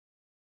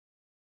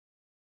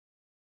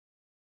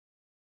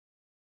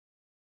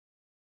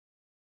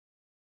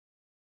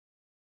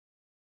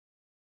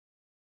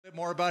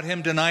More about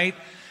him tonight.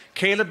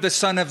 Caleb, the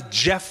son of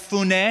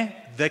Jephunneh,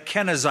 the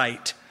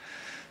Kenizzite.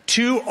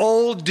 Two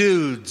old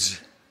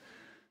dudes.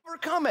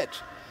 Overcome it.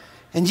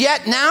 And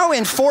yet now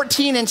in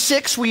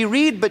 14:6 we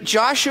read, but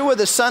Joshua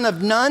the son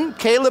of Nun,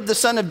 Caleb the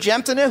son of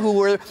Jephunneh, who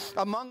were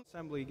among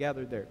assembly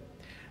gathered there.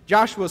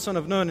 Joshua son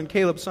of Nun and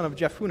Caleb son of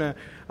Jephunneh,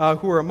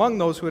 who were among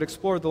those who had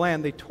explored the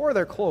land, they tore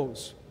their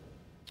clothes.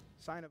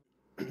 Sign of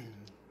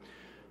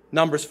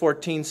Numbers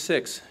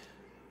 14:6.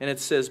 And it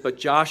says, but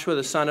Joshua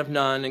the son of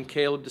Nun and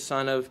Caleb the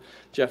son of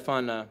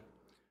Jephunneh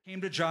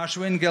Came to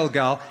Joshua in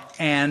Gilgal,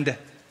 and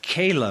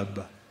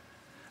Caleb,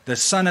 the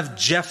son of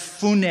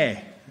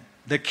Jephunneh,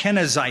 the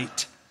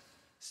Kenizzite.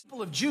 The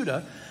people of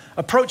Judah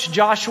approached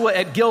Joshua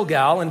at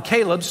Gilgal, and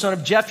Caleb, son of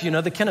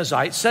Jephunneh, the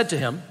Kenizzite, said to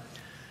him,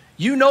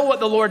 "You know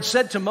what the Lord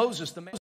said to Moses, the man